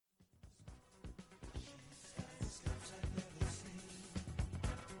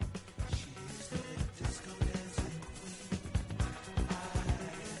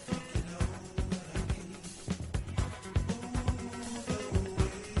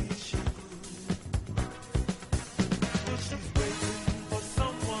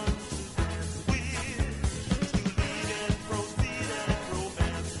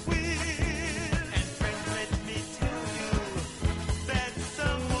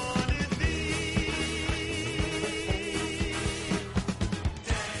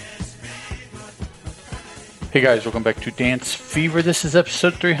Hey guys, welcome back to Dance Fever. This is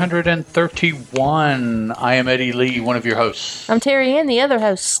episode 331. I am Eddie Lee, one of your hosts. I'm Terry Ann, the other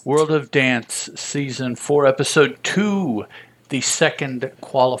host. World of Dance, Season 4, Episode 2. The second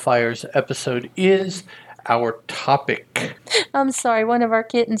qualifiers episode is our topic. I'm sorry, one of our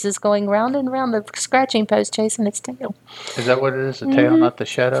kittens is going round and round the scratching post chasing its tail. Is that what it is? The tail, not the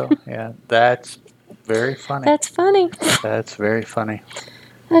shadow? Yeah, that's very funny. That's funny. That's very funny.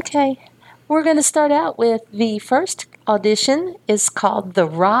 Okay, we're going to start out with the first audition is called The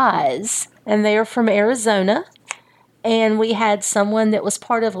Rise, and they are from Arizona. And we had someone that was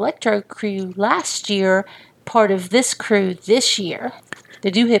part of Electro Crew last year, part of this crew this year. They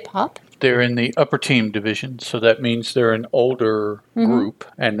do hip-hop. They're in the upper team division, so that means they're an older group.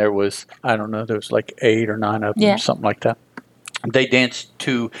 And there was, I don't know, there was like 8 or 9 of them, something like that. They danced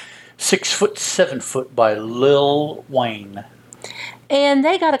to 6 Foot, 7 Foot by Lil Wayne. And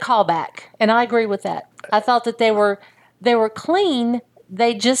they got a call back, and I agree with that. I thought that they were clean.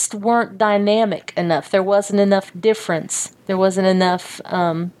 They just weren't dynamic enough. There wasn't enough difference. There wasn't enough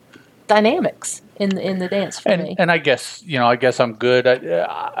dynamics in the dance for me. And I guess I'm good.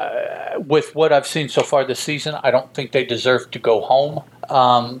 With what I've seen so far this season, I don't think they deserve to go home.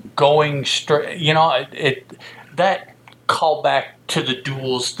 Going straight, that callback to the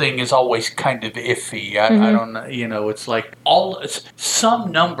duels thing is always kind of iffy. I don't know. It's like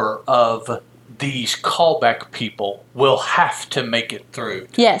some number of these callback people will have to make it through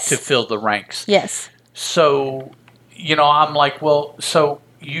to fill the ranks. Yes. So, I'm like, well, so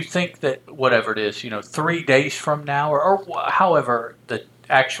you think that whatever it is, 3 days from now or however the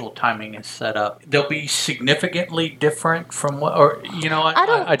actual timing is set up, they'll be significantly different from what, or,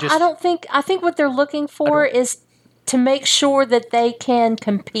 I think what they're looking for is to make sure that they can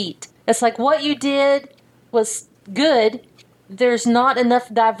compete. It's like what you did was good. There's not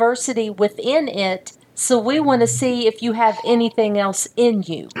enough diversity within it, so we want to see if you have anything else in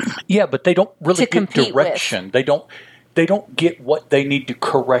you. Yeah, but they don't really get direction. They don't get what they need to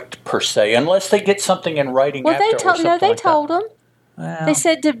correct per se, unless they get something in writing. Well, after they told them. Well, they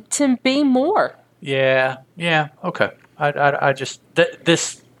said to be more. Yeah, okay. I just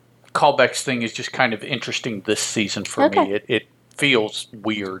this callbacks thing is just kind of interesting this season for me. It feels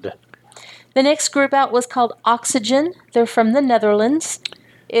weird. The next group out was called Oxygen. They're from the Netherlands.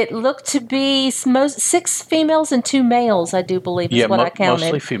 It looked to be 6 females and 2 males, I do believe, is what I counted.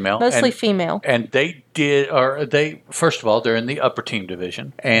 Mostly female. Female. And first of all, they're in the upper team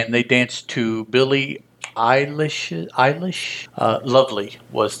division, and they danced to Billie Eilish. Lovely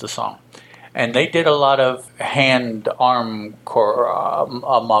was the song. And they did a lot of hand-arm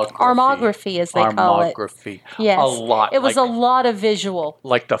armography, as they call it. Armography. Yes. A lot. It was a lot of visual.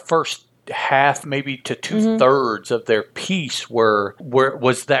 Like the first half, maybe to 2/3 of their piece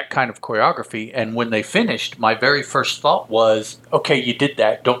was that kind of choreography. And when they finished, my very first thought was, okay, you did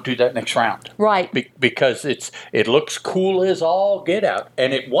that. Don't do that next round. Right. Because it looks cool as all get out.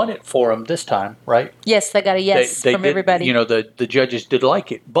 And it won it for them this time, right? Yes, they got a yes from everybody. The judges did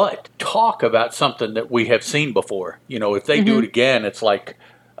like it. But talk about something that we have seen before. If they do it again, it's like,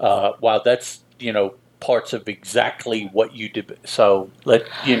 wow, that's, parts of exactly what you did. So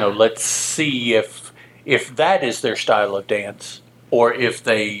let's see if that is their style of dance, or if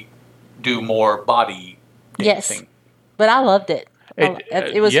they do more body dancing. Yes, but I loved it.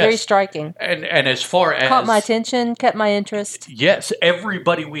 It was very striking. And as far as caught my attention, kept my interest. Yes,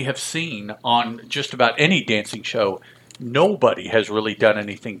 everybody we have seen on just about any dancing show, nobody has really done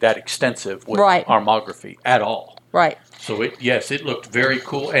anything that extensive with armography at all. Right. So it looked very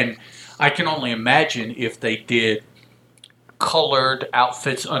cool. And I can only imagine if they did colored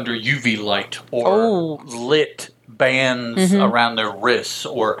outfits under UV light, or lit bands around their wrists,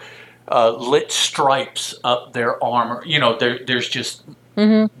 or lit stripes up their arm. There's just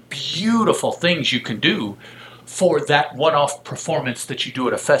beautiful things you can do for that one-off performance that you do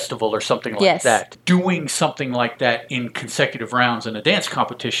at a festival or something like that. Doing something like that in consecutive rounds in a dance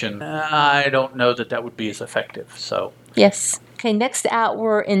competition, I don't know that would be as effective. So yes. Okay, next out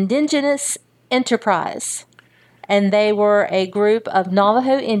were Indigenous Enterprise, and they were a group of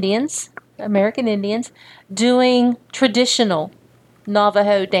Navajo Indians, American Indians, doing traditional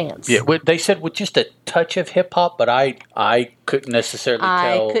Navajo dance. Yeah, they said with just a touch of hip-hop, but I couldn't necessarily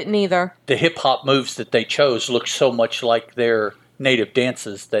tell. I couldn't either. The hip-hop moves that they chose looked so much like their native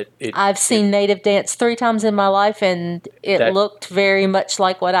dances that I've seen native dance 3 times in my life, and it looked very much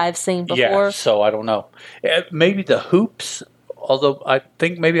like what I've seen before. Yeah, so I don't know. Maybe the hoops, although I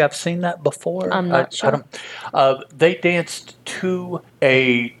think maybe I've seen that before. I'm not sure. They danced to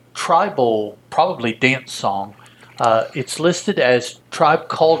a tribal, probably dance song It's listed as Tribe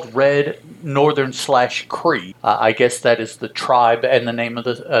Called Red Northern/Cree. I guess that is the tribe and the name of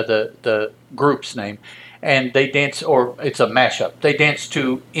the group's name. And they dance, or it's a mashup. They dance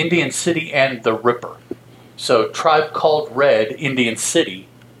to Indian City and the Ripper. So Tribe Called Red, Indian City,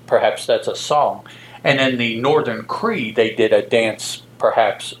 perhaps that's a song. And then the Northern Cree, they did a dance,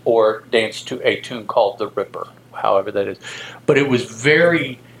 perhaps, or dance to a tune called The Ripper, however that is. But it was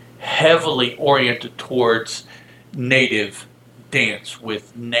very heavily oriented towards native dance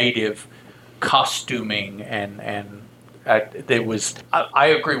with native costuming, and there was. I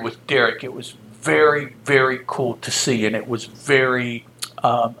agree with Derek. It was very, very cool to see, and it was very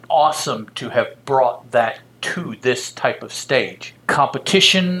awesome to have brought that to this type of stage.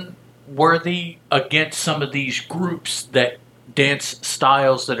 Competition worthy against some of these groups that dance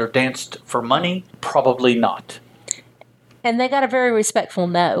styles that are danced for money? Probably not. And they got a very respectful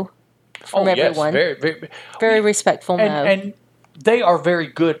no from everyone. Yes, very, very respectful no. And they are very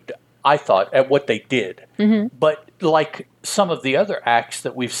good, I thought, at what they did. Mm-hmm. But like some of the other acts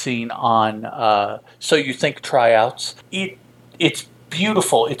that we've seen on So You Think tryouts, it's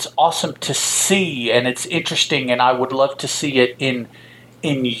beautiful. It's awesome to see, and it's interesting, and I would love to see it in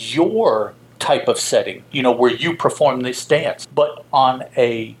your type of setting, where you perform this dance, but on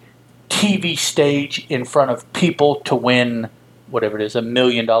a TV stage in front of people to win whatever it is, $1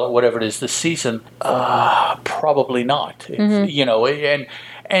 million, whatever it is this season, probably not. Mm-hmm.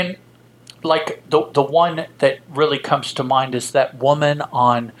 And like the one that really comes to mind is that woman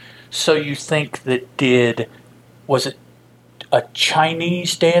on So You Think that did, was it a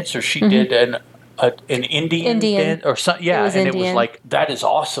Chinese dance, or she mm-hmm. did an Indian dance or something? Yeah, and Indian. It was like, that is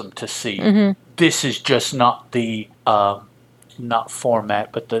awesome to see. Mm-hmm. This is just not the not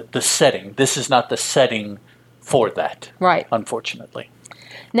format, but the setting. This is not the setting for that, right? Unfortunately.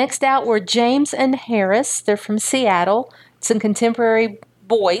 Next out were James and Harris. They're from Seattle. Some contemporary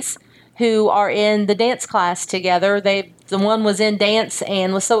boys who are in the dance class together. The one was in dance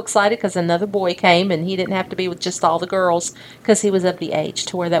and was so excited because another boy came, and he didn't have to be with just all the girls because he was of the age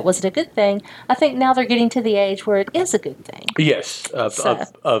to where that wasn't a good thing. I think now they're getting to the age where it is a good thing. Yes, of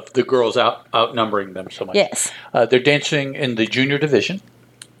the girls outnumbering them so much. Yes. They're dancing in the junior division,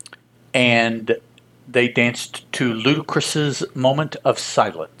 and they danced to Ludacris's Moment of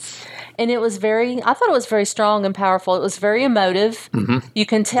Silence. And I thought it was very strong and powerful. It was very emotive. Mm-hmm. You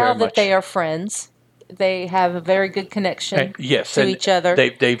can tell that they are friends. They have a very good connection to each other.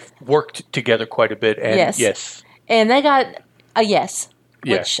 They've worked together quite a bit. And yes. And they got a yes,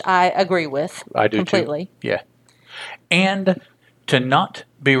 which I agree with. I do completely. Too. Yeah. And to not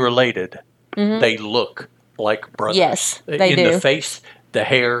be related, mm-hmm. they look like brothers. Yes, they do. In the face, the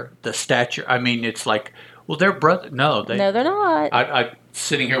hair, the stature. I mean, it's like, well, they're brothers. No, they're not. I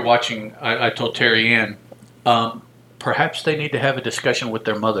sitting here watching, I told Terry Ann, perhaps they need to have a discussion with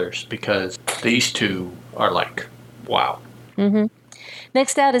their mothers, because these two are like, wow. Mm-hmm.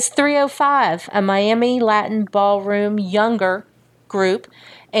 Next out is 305, a Miami Latin ballroom younger group.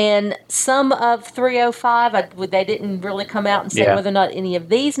 And some of 305, they didn't really come out and say whether or not any of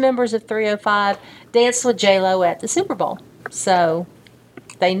these members of 305 danced with J-Lo at the Super Bowl. So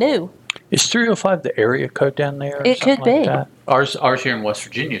they knew. Is 305 the area code down there? It could be. That? Ours here in West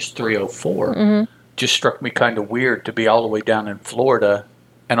Virginia is 304. Mm-hmm. Just struck me kind of weird to be all the way down in Florida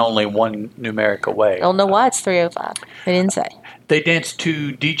and only one numeric away. I don't know why it's 305. They didn't say. They danced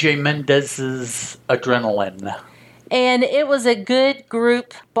to DJ Mendez's Adrenaline. And it was a good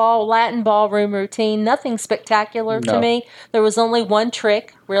group Latin ballroom routine. Nothing spectacular to me. There was only one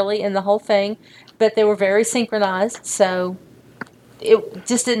trick, really, in the whole thing. But they were very synchronized, so it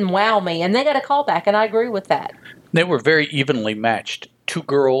just didn't wow me. And they got a call back, and I agree with that. They were very evenly matched. 2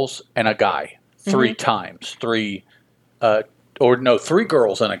 girls and a guy. 3 times. 3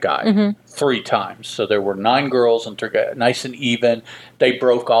 girls and a guy. 3 times. So there were 9 girls and 3 guys. Nice and even. They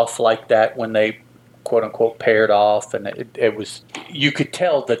broke off like that when they, quote unquote, paired off. And it was, you could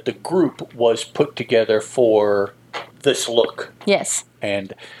tell that the group was put together for this look. Yes.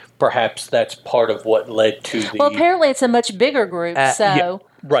 And perhaps that's part of what led to the... Well, apparently it's a much bigger group,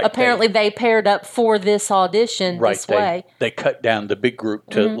 apparently they paired up for this audition this way. They cut down the big group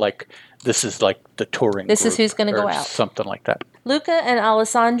to this is like the touring This group is who's going to go out. Something like that. Luca and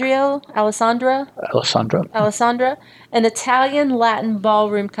Alessandra, an Italian Latin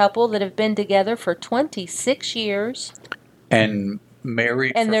ballroom couple that have been together for 26 years. And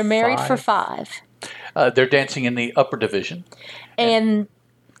married and they're married for 5. They're dancing in the upper division. And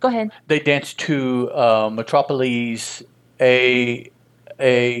go ahead. They dance to Metropolis Evaristo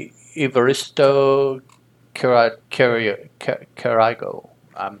Carigo.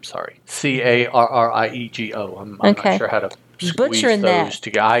 I'm sorry. Carriego. I'm Okay. not sure how to squeeze Butchering those that.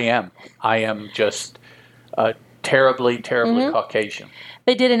 together. I am just terribly Caucasian.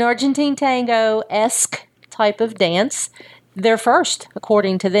 They did an Argentine tango-esque type of dance. They're first,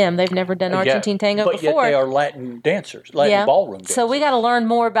 according to them. They've never done Argentine tango but before. Yet they are Latin dancers, Latin ballroom dancers. So we got to learn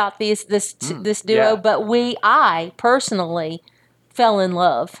more about this duo. Yeah. But I personally fell in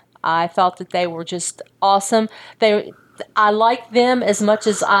love. I thought that they were just awesome. I like them as much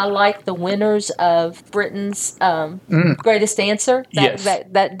as I like the winners of Britain's Greatest Dancer.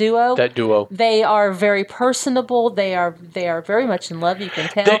 That duo. That duo. They are very personable. They are very much in love. You can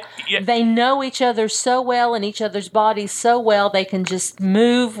tell. They know each other so well and each other's bodies so well. They can just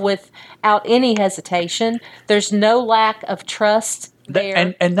move without any hesitation. There's no lack of trust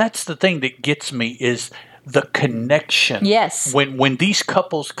there. And that's the thing that gets me is the connection. Yes. When these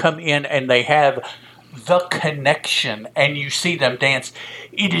couples come in and they have the connection and you see them dance,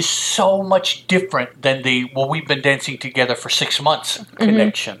 it is so much different than we've been dancing together for 6 months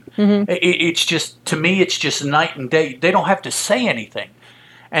connection. It's just, to me, it's just night and day. They don't have to say anything.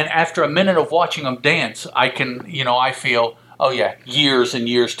 And after a minute of watching them dance, I feel, oh yeah, years and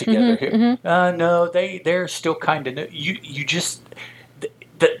years together here. No, they're still kind of new. You just,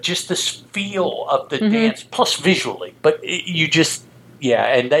 just this feel of the dance, plus visually, but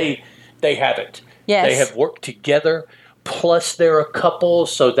and they have it. Yes. They have worked together, plus they're a couple,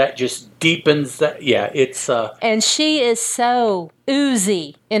 so that just deepens that. Yeah, it's... and she is so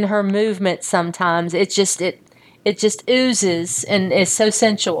oozy in her movement sometimes. It just oozes and is so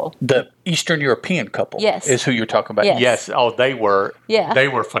sensual. The Eastern European couple is who you're talking about. Yes. Oh, they were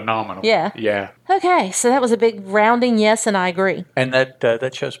phenomenal. Yeah. Yeah. Okay, so that was a big rounding yes, and I agree. And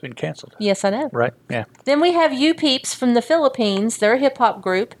that show's been canceled. Yes, I know. Right, yeah. Then we have You Peeps from the Philippines. They're a hip-hop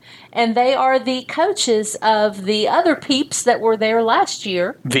group, and they are the coaches of the other Peeps that were there last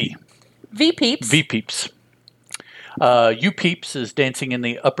year. V Peeps. V Peeps. You Peeps is dancing in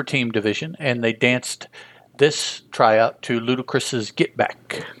the upper team division, and they danced this tryout to Ludacris's Get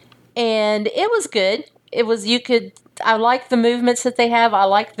Back. And it was good. I like the movements that they have. I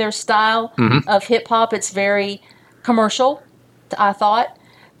like their style of hip hop. It's very commercial, I thought.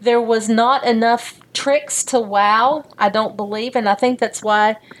 There was not enough tricks to wow, I don't believe. And I think that's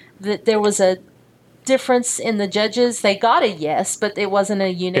why there was a difference in the judges. They got a yes, but it wasn't a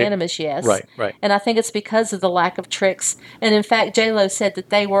unanimous yes. Right. And I think it's because of the lack of tricks. And in fact, J-Lo said that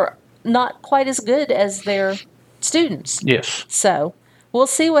they were not quite as good as their students. Yes. So we'll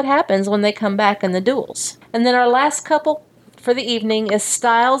see what happens when they come back in the duels. And then our last couple for the evening is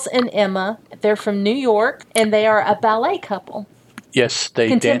Styles and Emma. They're from New York, and they are a ballet couple. Yes,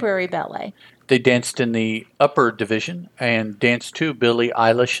 contemporary ballet. They danced in the upper division and danced to Billie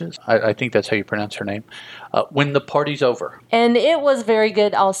Eilish's, I think that's how you pronounce her name, When the Party's Over. And it was very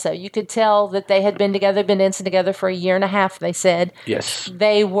good also. You could tell that they had been dancing together for a year and a half, they said. Yes.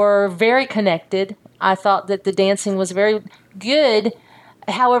 They were very connected. I thought that the dancing was very good.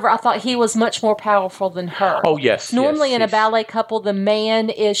 However, I thought he was much more powerful than her. Oh, yes. Normally in a ballet couple, the man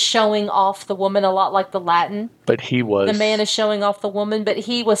is showing off the woman, a lot like the Latin. But he was... The man is showing off the woman, but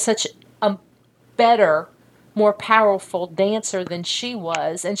he was such a better, more powerful dancer than she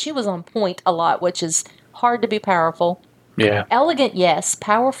was. And she was on point a lot, which is hard to be powerful. Yeah. Elegant, yes.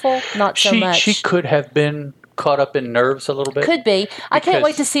 Powerful, not so much. She could have been caught up in nerves a little bit. Could be. I can't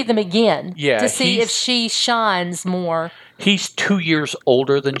wait to see them again. Yeah. To see if she shines more. He's 2 years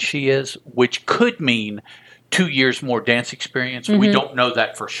older than she is, which could mean 2 years more dance experience. We don't know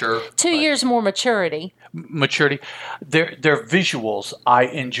that for sure. 2 years more maturity. Their visuals I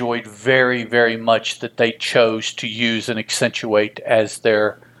enjoyed very, very much that they chose to use and accentuate as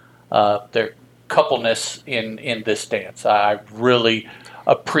their coupleness in this dance. I really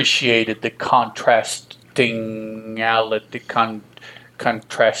appreciated the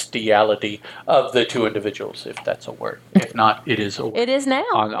contrastiality of the two individuals, if that's a word. If not, it is a word. It is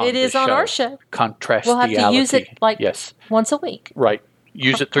now. It is on our show. Contrastiality. We'll have to use it once a week. Right.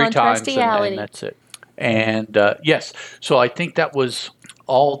 Use it 3 times and that's it. And yes, so I think that was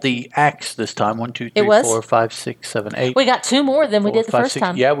all the acts this time. 1, 2, 3, 4, 5, 6, 7, 8. We got 2 more than we did the first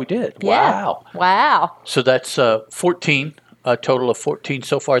time. Yeah, we did. Yeah. Wow. So that's 14, a total of 14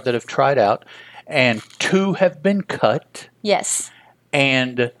 so far that have tried out. And 2 have been cut. Yes.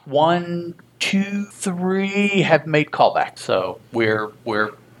 And 1, 2, 3 have made callbacks. So we're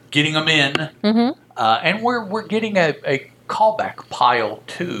getting them in. And we're getting a callback pile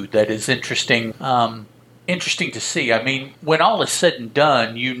too that is interesting to see. I mean, when all is said and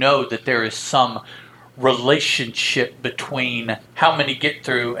done, you know that there is some relationship between how many get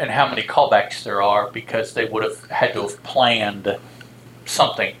through and how many callbacks there are, because they would have had to have planned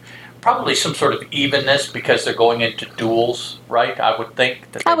something. Probably some sort of evenness because they're going into duels, right? I would think.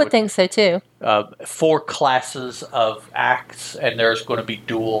 I would think so too. 4 classes of acts, and there's going to be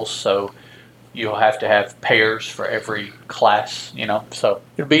duels, so you'll have to have pairs for every class, So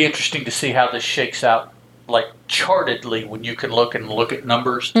it'll be interesting to see how this shakes out, like chartedly, when you can look at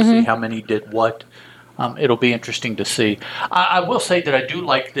numbers to see how many did what. It'll be interesting to see. I will say that I do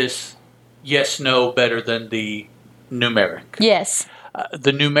like this yes/no better than the numeric. Yes.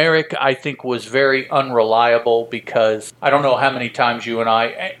 The numeric, I think, was very unreliable because I don't know how many times you and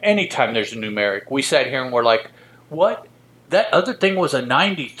I, anytime there's a numeric, we sat here and we're like, what? That other thing was a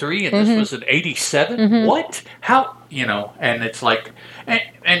 93 and this was an 87? What? How? And it's like,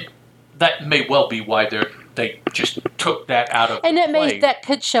 and that may well be why they just took that out of and play. That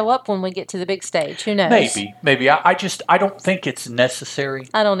could show up when we get to the big stage. Who knows? Maybe. I don't think it's necessary.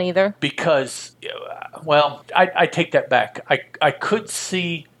 I don't either. Because, well, I take that back. I could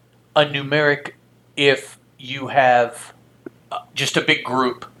see a numeric if you have just a big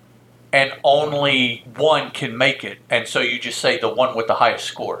group and only one can make it, and so you just say the one with the highest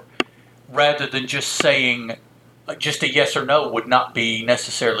score, rather than just saying just a yes or no would not be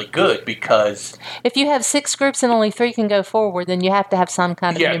necessarily good, because if you have 6 groups and only 3 can go forward, then you have to have some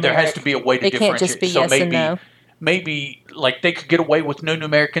kind of numeric. There has to be a way to differentiate. It can't just be yes and no. Maybe like they could get away with no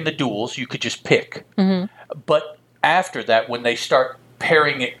numeric in the duels. You could just pick. But after that, when they start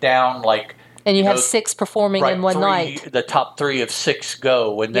paring it down, like and you have 6 performing in one night, the top 3 of 6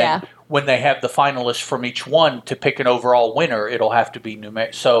 go, and then when they have the finalists from each one to pick an overall winner, it'll have to be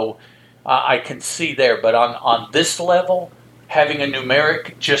numeric. So I can see there, but on this level, having a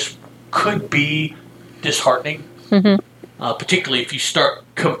numeric just could be disheartening, particularly if you start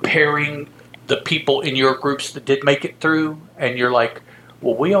comparing the people in your groups that did make it through, and you're like,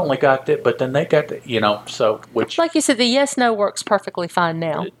 well, we only got that, but then they got that, so which... Like you said, the yes-no works perfectly fine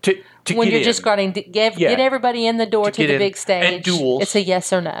now. To when get you're just starting to get everybody in the door to the big stage, and duels, it's a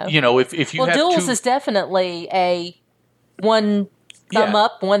yes or no. If you have duels is definitely a one thumb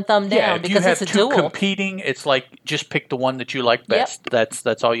up, one thumb down, because it's a duel. If you have 2 competing, it's like just pick the one that you like best. Yep.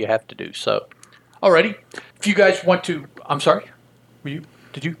 That's all you have to do. So, alrighty. If you guys want to, I'm sorry,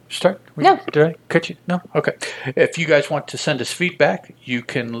 did you start? No. Did I cut you? No? Okay. If you guys want to send us feedback, you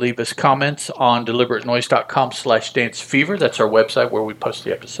can leave us comments on deliberatenoise.com/dancefever. That's our website where we post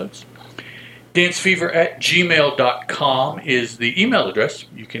the episodes. dancefever@gmail.com is the email address.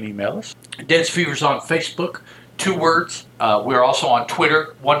 You can email us. Dance Fever's on Facebook, 2 words. We're also on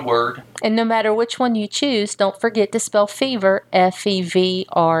Twitter, 1 word. And no matter which one you choose, don't forget to spell fever,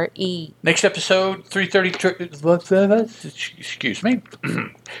 F-E-V-R-E. Next episode, 332. Excuse me.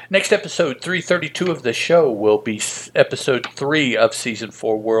 Next episode, 332 of the show will be episode 3 of season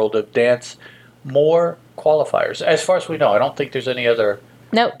 4, World of Dance. More qualifiers. As far as we know, I don't think there's any other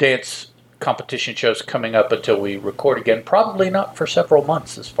dance competition shows coming up until we record again. Probably not for several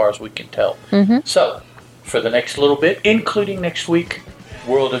months, as far as we can tell. So, for the next little bit, including next week,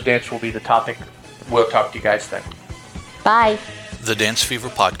 World of Dance will be the topic. We'll talk to you guys then. Bye. The Dance Fever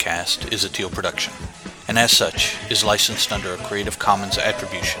podcast is a Teal production, and as such is licensed under a Creative Commons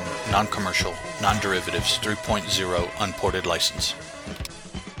Attribution, Non-Commercial, Non-Derivatives 3.0 Unported license.